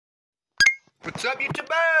What's up,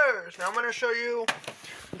 YouTubers? Now I'm gonna show you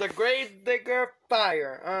the Gravedigger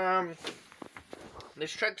Fire.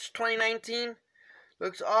 This truck's 2019.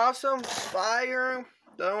 Looks awesome. Fire.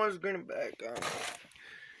 The other one's green and black.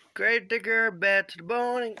 Gravedigger, bad to the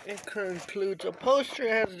bone. It includes a poster.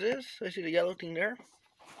 It has this. I see the yellow thing there.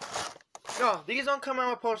 No, these don't come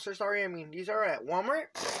out with posters. Sorry, these are at Walmart.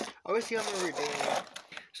 I always see them every day.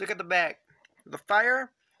 Let's look at the back. The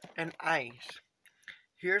fire and ice.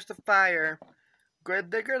 Here's the fire.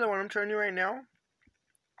 Gravedigger, the one I'm showing you right now.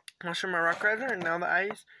 I'll show my Rock Rider, and now the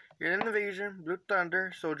ice. You're in Invasion, Blue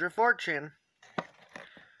Thunder, Soldier Fortune.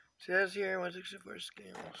 Says here 164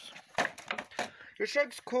 scales. This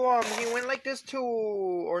truck's cool. He went like this to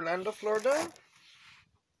Orlando, Florida.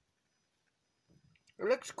 It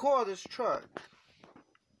looks cool, this truck.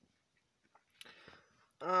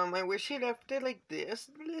 I wish he left it like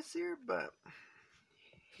this year, but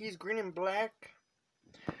he's green and black.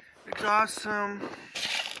 Looks awesome.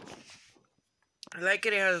 I like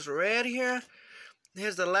it. It has red here. It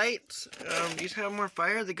has the lights. These have more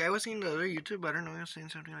fire. The guy was saying the other YouTube, I don't know, he was saying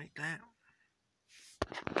something like that.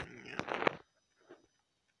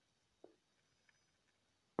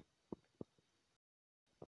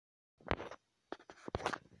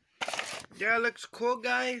 Yeah, it looks cool,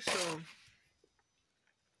 guys. So,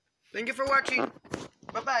 thank you for watching.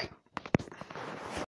 Bye-bye.